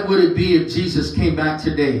sad would it be if Jesus came back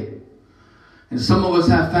today, and some of us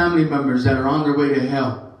have family members that are on their way to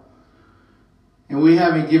hell, and we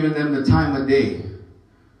haven't given them the time of day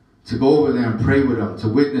to go over there and pray with them, to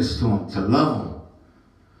witness to them, to love them,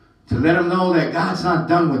 to let them know that God's not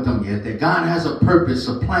done with them yet, that God has a purpose,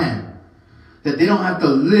 a plan, that they don't have to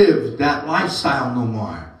live that lifestyle no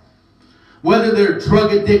more. Whether they're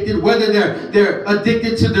drug addicted, whether they're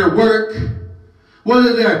addicted to their work,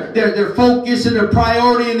 whether their focus and their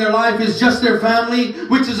priority in their life is just their family,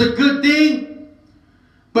 which is a good thing.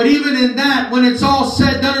 But even in that, when it's all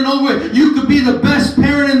said, done, and over, you could be the best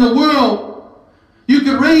parent in the world. You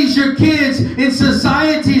could raise your kids in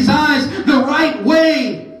society's eyes the right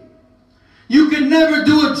way. You could never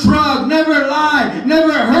do a drug, never lie,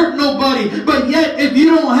 never hurt nobody. But yet, if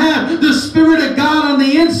you don't have the Spirit of God on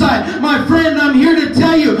the inside, my friend, I'm here to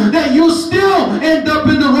tell you that you'll still end up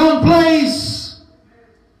in the wrong place.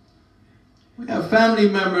 We have family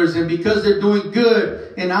members, and because they're doing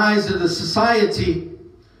good in the eyes of the society,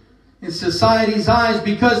 in society's eyes,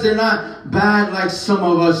 because they're not bad like some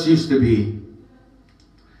of us used to be,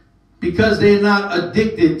 because they're not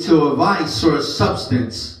addicted to a vice or a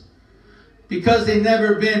substance, because they've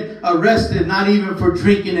never been arrested, not even for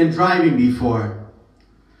drinking and driving before,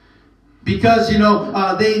 because,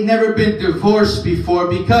 they've never been divorced before,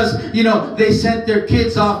 because, they sent their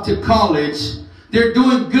kids off to college. They're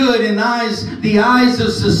doing good in the eyes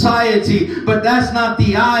of society, but that's not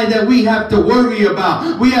the eye that we have to worry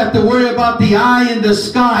about. We have to worry about the eye in the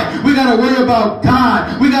sky. We got to worry about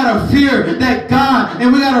God. We got to fear that God,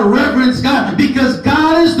 and we got to reverence God, because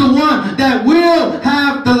God is the one that will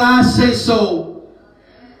have the last say so.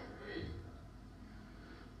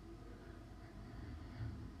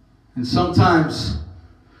 And sometimes,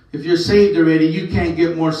 if you're saved already, you can't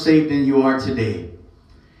get more saved than you are today.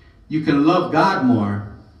 You can love God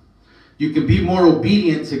more. You can be more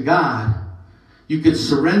obedient to God. You can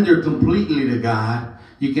surrender completely to God.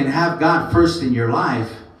 You can have God first in your life.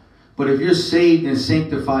 But if you're saved and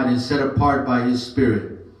sanctified and set apart by His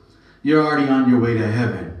Spirit, you're already on your way to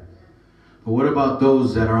heaven. But what about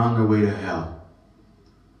those that are on their way to hell?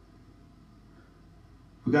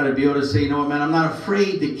 We got to be able to say, you know what, man, I'm not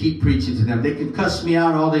afraid to keep preaching to them. They can cuss me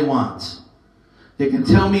out all they want. They can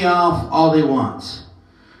tell me off all they want.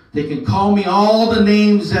 They can call me all the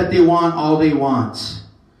names that they want, all they want.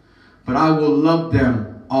 But I will love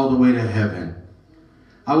them all the way to heaven.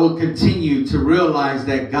 I will continue to realize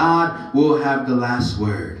that God will have the last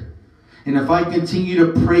word. And if I continue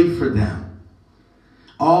to pray for them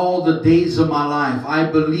all the days of my life,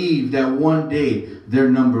 I believe that one day their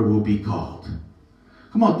number will be called.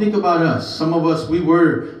 Come on, think about us. Some of us, we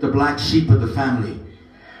were the black sheep of the family.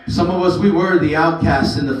 Some of us, we were the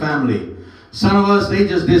outcasts in the family. Some of us, they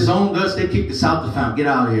just disowned us. They kicked us out the family. Get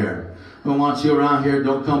out of here. We don't want you around here.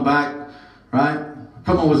 Don't come back. Right?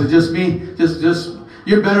 Come on, was it just me? Just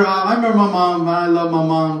you're better off. I remember my mom. I love my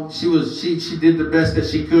mom. She did the best that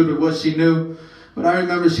she could with what she knew. But I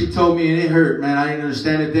remember she told me, and it hurt, man. I didn't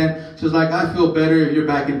understand it then. She was like, I feel better if you're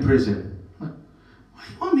back in prison. Like,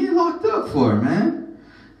 what do you want me locked up for, man?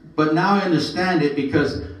 But now I understand it,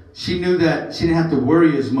 because she knew that she didn't have to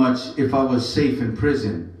worry as much if I was safe in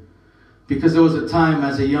prison. Because there was a time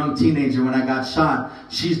as a young teenager when I got shot,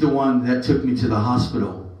 she's the one that took me to the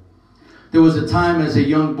hospital. There was a time as a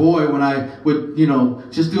young boy when I would,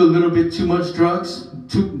 just do a little bit too much drugs.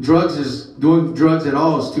 Doing drugs at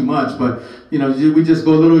all is too much, but, we just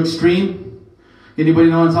go a little extreme. Anybody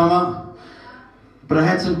know what I'm talking about? But I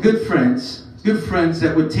had some good friends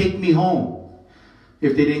that would take me home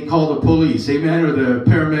if they didn't call the police, amen, or the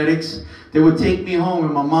paramedics. They would take me home,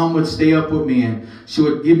 and my mom would stay up with me, and she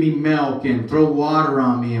would give me milk and throw water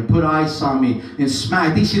on me and put ice on me and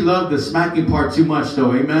smack. I think she loved the smacking part too much,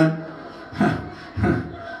 though, amen.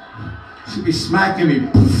 She'd be smacking me.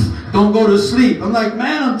 Poof, don't go to sleep. I'm like,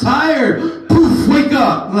 man, I'm tired. Poof, wake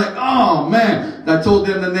up. I'm like, oh, man. I told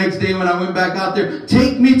them the next day when I went back out there,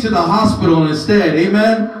 take me to the hospital instead.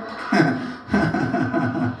 Amen.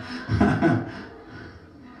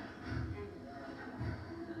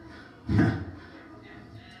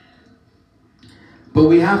 But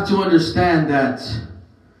we have to understand that,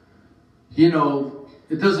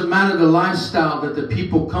 it doesn't matter the lifestyle that the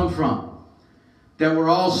people come from. That we're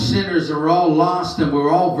all sinners and we're all lost and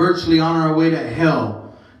we're all virtually on our way to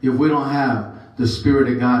hell if we don't have the Spirit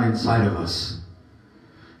of God inside of us.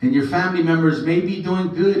 And your family members may be doing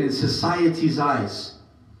good in society's eyes.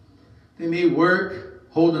 They may work,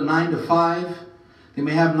 hold a 9 to 5. They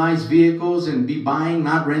may have nice vehicles and be buying,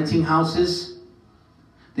 not renting houses.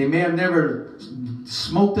 They may have never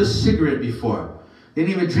smoked a cigarette before. They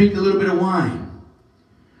didn't even drink a little bit of wine.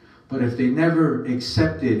 But if they never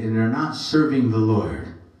accepted and they're not serving the Lord,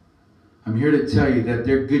 I'm here to tell you that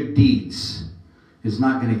their good deeds is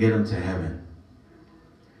not going to get them to heaven.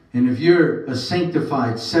 And if you're a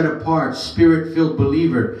sanctified, set apart, Spirit-filled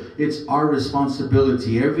believer, it's our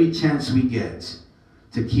responsibility every chance we get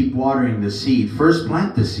to keep watering the seed. First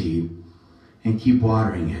plant the seed and keep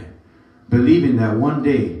watering it. Believing that one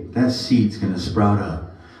day that seed's going to sprout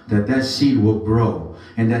up. That seed will grow.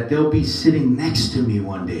 And that they'll be sitting next to me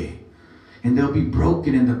one day. And they'll be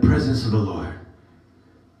broken in the presence of the Lord.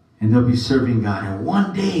 And they'll be serving God. And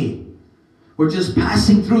one day, we're just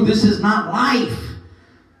passing through. This is not life.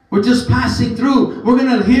 We're just passing through. We're going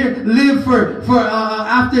to live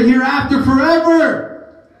hereafter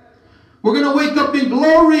forever. We're going to wake up in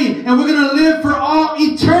glory. And we're going to live for all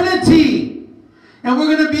eternity. And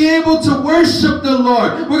we're going to be able to worship the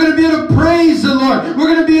Lord. We're going to be able to praise the Lord.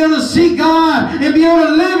 We're going to be able to see God and be able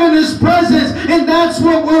to live in His presence. And that's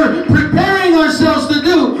what we're preparing ourselves to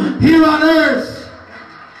do here on earth.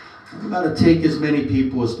 We've got to take as many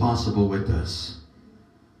people as possible with us.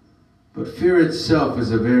 But fear itself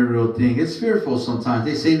is a very real thing. It's fearful sometimes.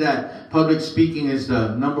 They say that public speaking is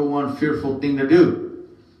the number one fearful thing to do.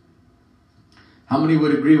 How many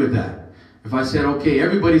would agree with that? If I said, okay,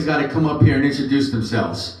 everybody's got to come up here and introduce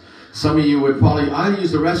themselves. Some of you would probably, I'll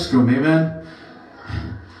use the restroom, amen?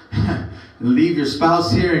 Leave your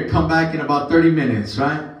spouse here and come back in about 30 minutes,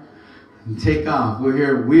 right? And take off. We'll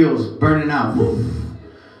hear wheels burning out.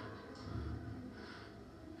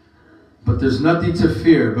 But there's nothing to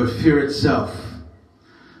fear but fear itself.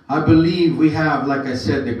 I believe we have, like I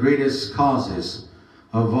said, the greatest causes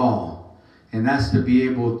of all. And that's to be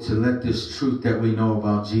able to let this truth that we know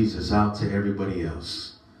about Jesus out to everybody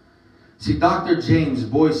else. See, Dr. James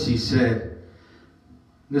Boyce said,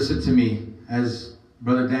 listen to me, as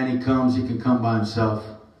Brother Danny comes, he can come by himself.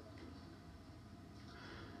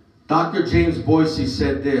 Dr. James Boyce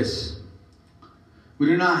said this, we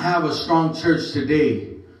do not have a strong church today,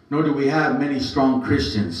 nor do we have many strong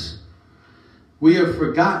Christians. We have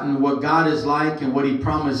forgotten what God is like and what He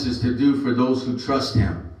promises to do for those who trust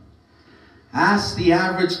Him. Ask the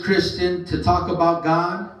average Christian to talk about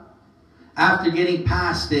God. After getting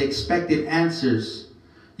past the expected answers,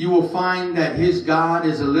 you will find that his God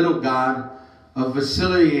is a little God of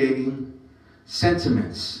vacillating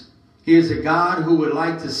sentiments. He is a God who would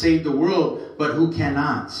like to save the world, but who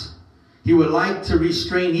cannot. He would like to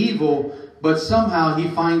restrain evil, but somehow he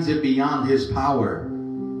finds it beyond his power.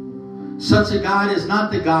 Such a God is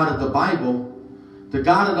not the God of the Bible. The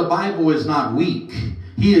God of the Bible is not weak.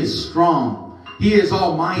 He is strong. He is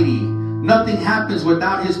almighty. Nothing happens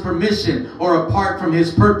without His permission or apart from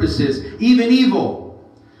His purposes, even evil.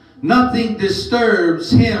 Nothing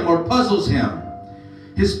disturbs Him or puzzles Him.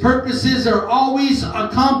 His purposes are always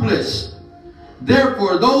accomplished.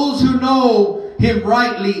 Therefore, those who know Him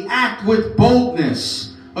rightly act with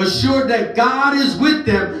boldness, assured that God is with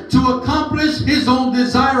them to accomplish His own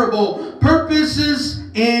desirable purposes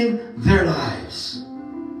in their lives.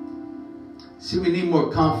 See, we need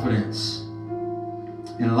more confidence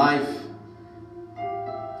in life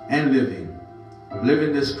and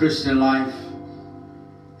living this Christian life.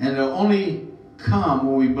 And it'll only come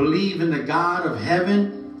when we believe in the God of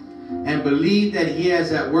heaven and believe that He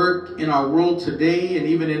has at work in our world today and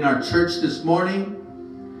even in our church this morning.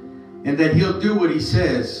 and that He'll do what He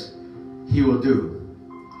says He will do.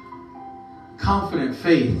 Confident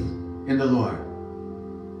faith in the Lord.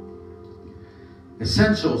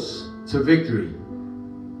 Essentials to victory.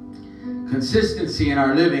 Consistency in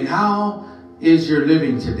our living. How is your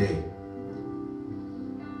living today?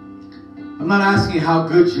 I'm not asking how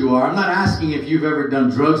good you are. I'm not asking if you've ever done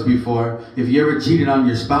drugs before, if you ever cheated on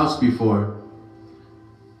your spouse before.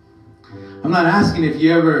 I'm not asking if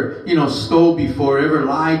you ever, stole before, ever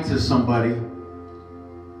lied to somebody.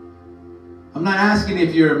 I'm not asking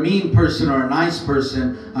if you're a mean person or a nice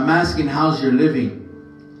person. I'm asking, how's your living?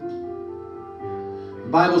 The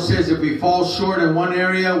Bible says if we fall short in one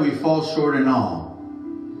area, we fall short in all.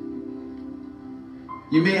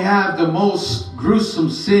 You may have the most gruesome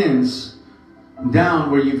sins down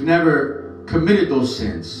where you've never committed those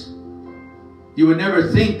sins. You would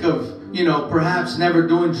never think of, perhaps never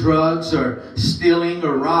doing drugs or stealing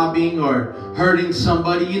or robbing or hurting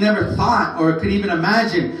somebody. You never thought or could even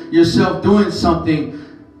imagine yourself doing something,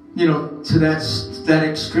 to that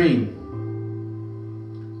extreme.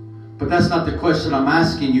 But that's not the question I'm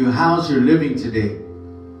asking you. How's your living today?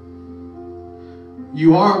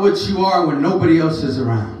 You are what you are when nobody else is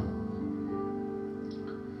around.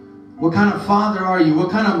 What kind of father are you? What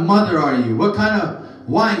kind of mother are you? What kind of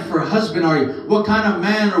wife or husband are you? What kind of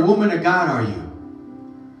man or woman of God are you?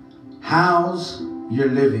 How's your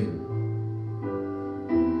living?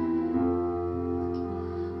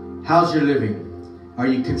 How's your living? Are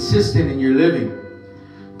you consistent in your living?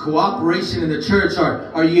 Cooperation in the church.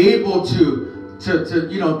 Are you able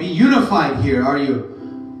to be unified here? Are you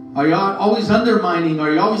always undermining? Are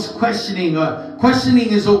you always questioning? Questioning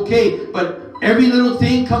is okay, but every little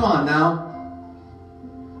thing, come on now.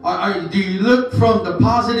 Do you look from the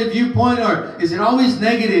positive viewpoint, or is it always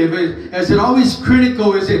negative? Is it always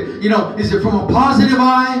critical? Is it from a positive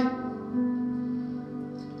eye?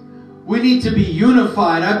 We need to be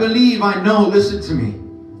unified. I know, listen to me.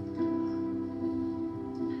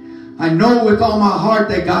 I know with all my heart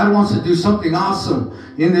that God wants to do something awesome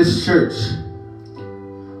in this church.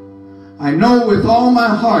 I know with all my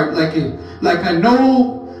heart, like I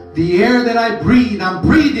know the air that I breathe, I'm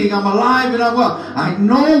breathing, I'm alive, and I'm well. I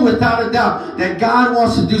know without a doubt that God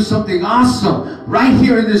wants to do something awesome right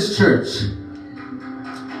here in this church.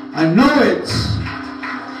 I know it.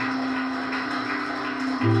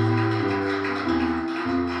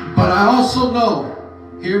 But I also know,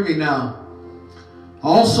 hear me now, I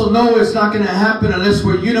also know it's not going to happen unless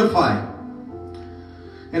we're unified.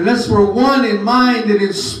 Unless we're one in mind and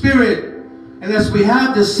in spirit. Unless we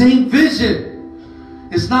have the same vision.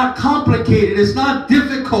 It's not complicated. It's not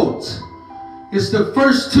difficult. It's the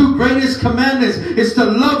first two greatest commandments. It's to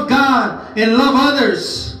love God and love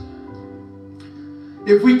others.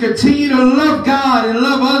 If we continue to love God and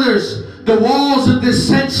love others, the walls of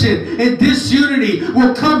dissension and disunity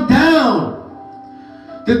will come down.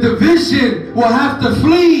 The division will have to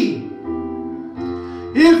flee.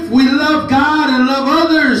 If we love God and love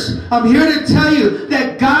others, I'm here to tell you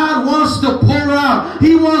that God wants to pour out.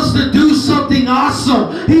 He wants to do something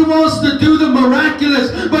awesome. He wants to do the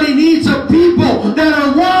miraculous, but He needs a people that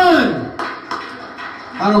are one.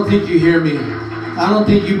 I don't think you hear me. I don't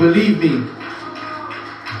think you believe me.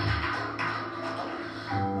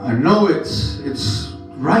 I know it's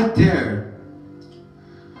right there.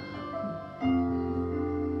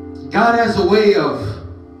 God has a way of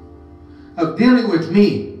dealing with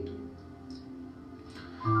me.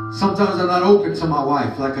 Sometimes I'm not open to my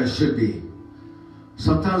wife like I should be.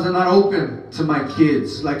 Sometimes I'm not open to my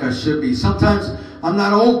kids like I should be. Sometimes I'm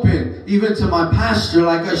not open even to my pastor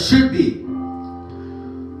like I should be.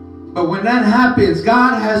 But when that happens,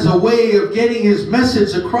 God has a way of getting His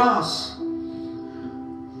message across.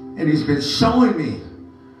 And He's been showing me.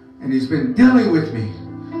 And He's been dealing with me.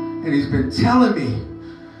 And He's been telling me,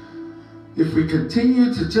 if we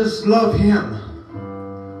continue to just love Him,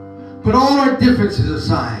 put all our differences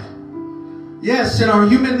aside. Yes, in our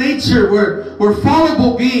human nature, we're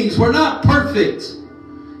fallible beings. We're not perfect.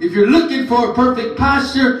 If you're looking for a perfect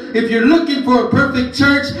pastor, if you're looking for a perfect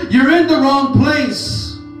church, you're in the wrong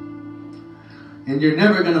place. And you're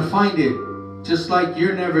never going to find it. Just like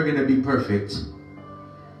you're never going to be perfect.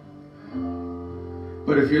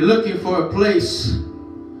 But if you're looking for a place,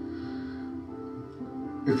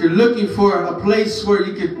 if you're looking for a place where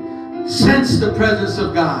you can sense the presence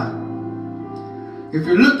of God, if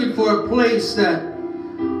you're looking for a place that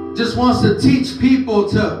just wants to teach people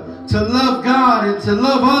to love God and to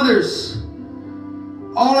love others,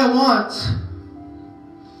 all I want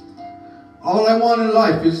in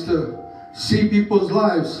life is to see people's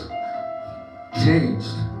lives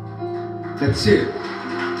changed. That's it.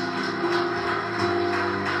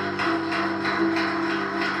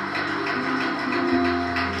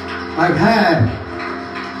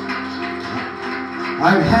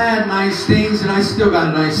 I've had nice things, and I still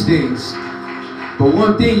got nice things. But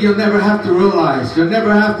one thing you'll never have to realize, you'll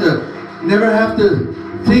never have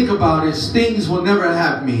to think about is things will never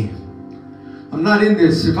have me. I'm not in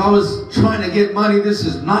this. If I was trying to get money, this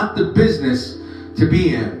is not the business to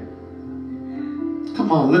be in.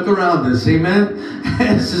 Come on, look around us, amen?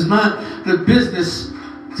 This is not the business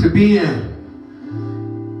to be in.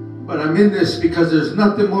 But I'm in this because there's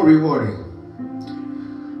nothing more rewarding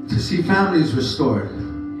to see families restored,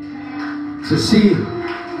 to see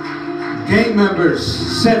gang members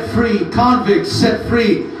set free, convicts set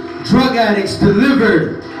free, drug addicts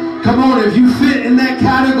delivered. Come on, if you fit in that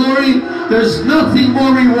category, there's nothing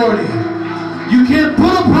more rewarding. You can't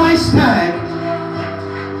put a price tag.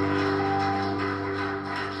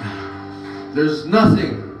 There's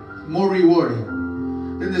nothing more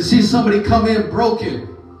rewarding than to see somebody come in broken.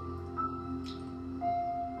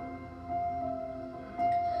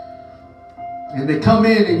 And they come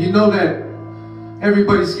in and you know that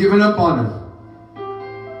everybody's giving up on them.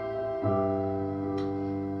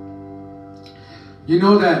 You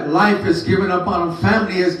know that life has given up on them.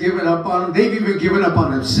 Family has given up on them. They've even given up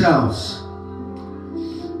on themselves.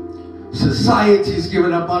 Society's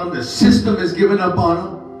given up on them. The system has given up on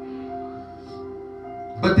them.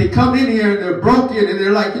 But they come in here and they're broken and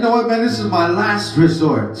they're like, you know what, man, this is my last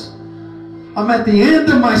resort. I'm at the end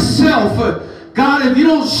of myself. God, if you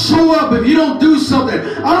don't show up, if you don't do something,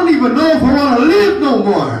 I don't even know if I want to live no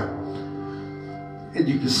more. And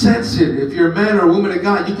you can sense it. If you're a man or a woman of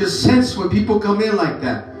God, you can sense when people come in like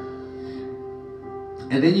that.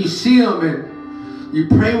 And then you see them and you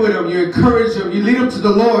pray with them, you encourage them, you lead them to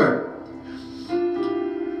the Lord.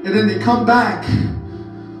 And then they come back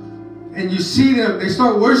and you see them, they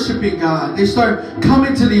start worshiping God. They start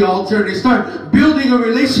coming to the altar. They start building a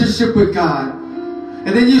relationship with God.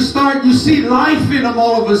 And then you see life in them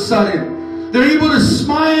all of a sudden. They're able to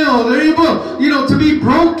smile. They're able, to be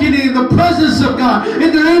broken in the presence of God.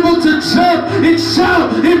 And they're able to jump and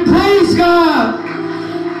shout and praise God.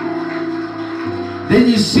 Then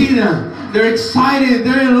you see them. They're excited.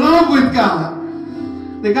 They're in love with God.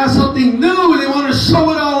 They got something new and they want to show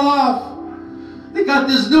it all off. They got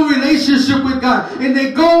this new relationship with God. And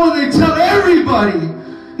they go and they tell everybody.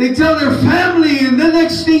 They tell their family. And the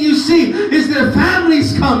next thing you see is their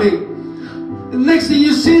family's coming. The next thing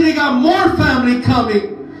you see, they got more family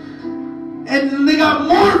coming. And they got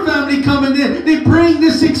more family coming in. They bring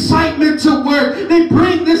this excitement to work. They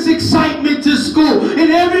bring this excitement to school.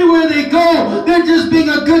 And everywhere they go, they're just being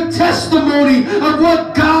a good testimony of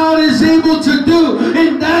what God is able to do.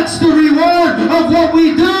 And that's the reward of what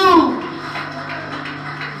we do.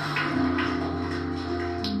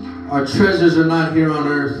 Our treasures are not here on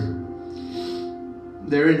earth.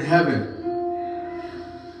 They're in heaven.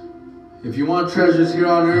 If you want treasures here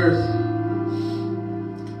on earth,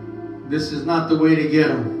 this is not the way to get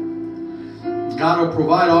them. God will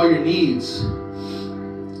provide all your needs.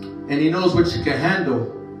 And He knows what you can handle.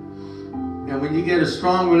 And when you get a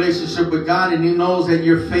strong relationship with God and He knows that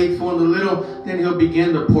you're faithful in the little, then He'll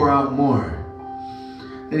begin to pour out more.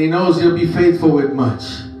 And He knows you'll be faithful with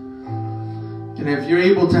much. And if you're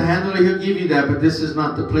able to handle it, He'll give you that. But this is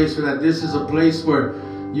not the place for that. This is a place where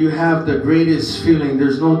you have the greatest feeling.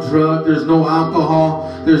 There's no drug, there's no alcohol,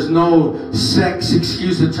 there's no sex,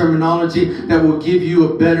 excuse the terminology, that will give you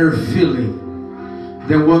a better feeling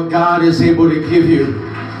than what God is able to give you.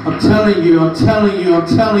 I'm telling you, I'm telling you, I'm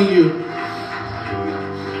telling you.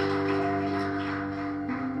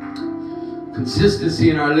 Consistency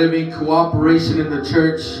in our living, cooperation in the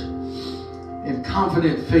church, and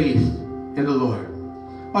confident faith in the Lord.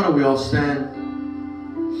 Why don't we all stand?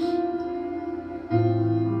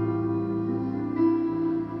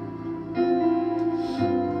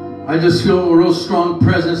 I just feel a real strong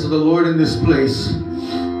presence of the Lord in this place.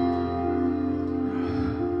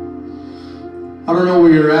 I don't know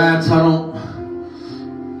where you're at. I don't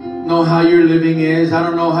know how your living is. I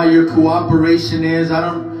don't know how your cooperation is. I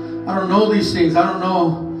don't know these things. I don't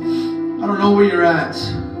know where you're at.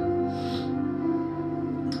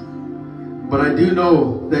 But I do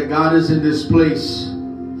know that God is in this place.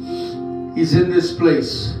 He's in this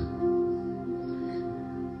place.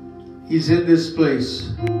 He's in this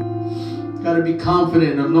place. Got to be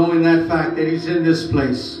confident of knowing that fact that He's in this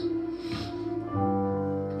place.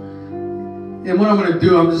 And what I'm going to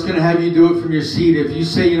do, I'm just going to have you do it from your seat. If you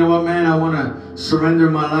say, you know what, man, I want to surrender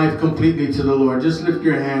my life completely to the Lord, just lift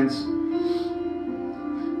your hands.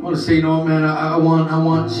 I want to say, you know what, man, I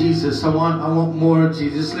want Jesus. I want more of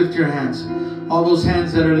Jesus. Just lift your hands. All those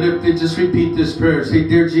hands that are lifted, just repeat this prayer. Say,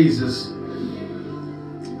 dear Jesus,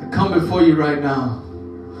 I come before you right now.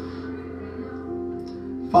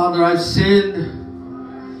 Father, I've sinned,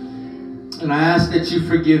 and I ask that you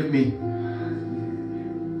forgive me.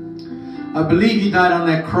 I believe you died on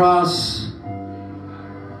that cross,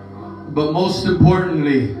 but most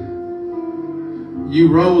importantly, you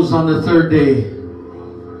rose on the third day.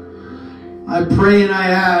 I pray and I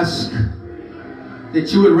ask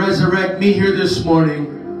that you would resurrect me here this morning,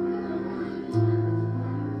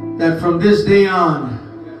 that from this day on,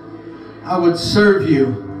 I would serve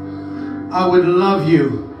you, I would love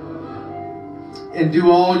you, and do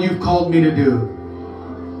all you've called me to do.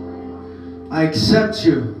 I accept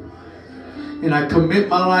you, and I commit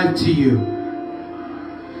my life to you.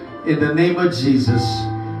 In the name of Jesus.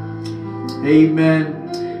 Amen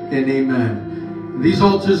and amen. These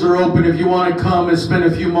altars are open if you want to come and spend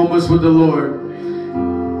a few moments with the Lord.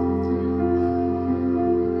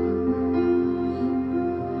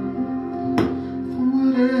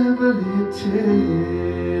 Whatever it takes,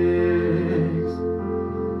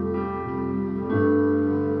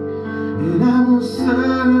 and I will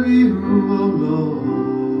serve you, oh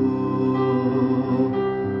Lord.